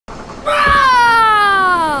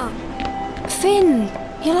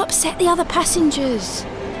You'll upset the other passengers.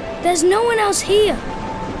 There's no one else here.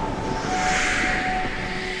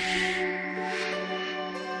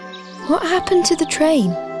 What happened to the train?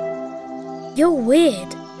 You're weird.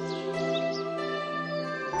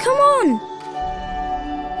 Come on!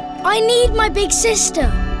 I need my big sister.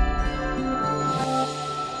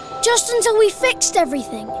 Just until we fixed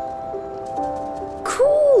everything.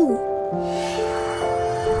 Cool!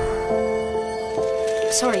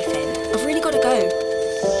 Sorry, Finn. I've really got to go.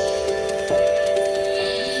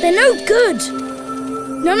 They're no good.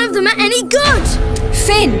 None of them are any good.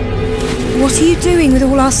 Finn! What are you doing with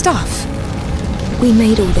all our stuff? We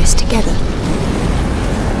made all this together.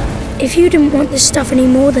 If you didn't want this stuff any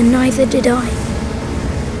more, then neither did I.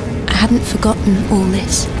 I hadn't forgotten all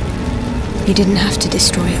this. You didn't have to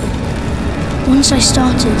destroy it all. Once I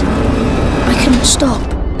started, I couldn't stop.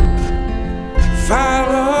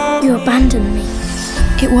 You abandoned me.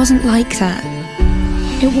 It wasn't like that.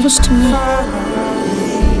 It was to me.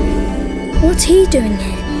 What's he doing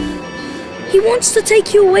here? He wants to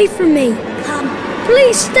take you away from me. Come.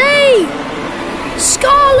 Please stay!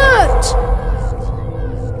 Scarlett!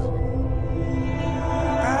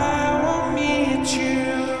 I will meet you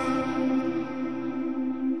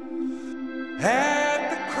at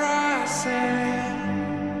the crossing.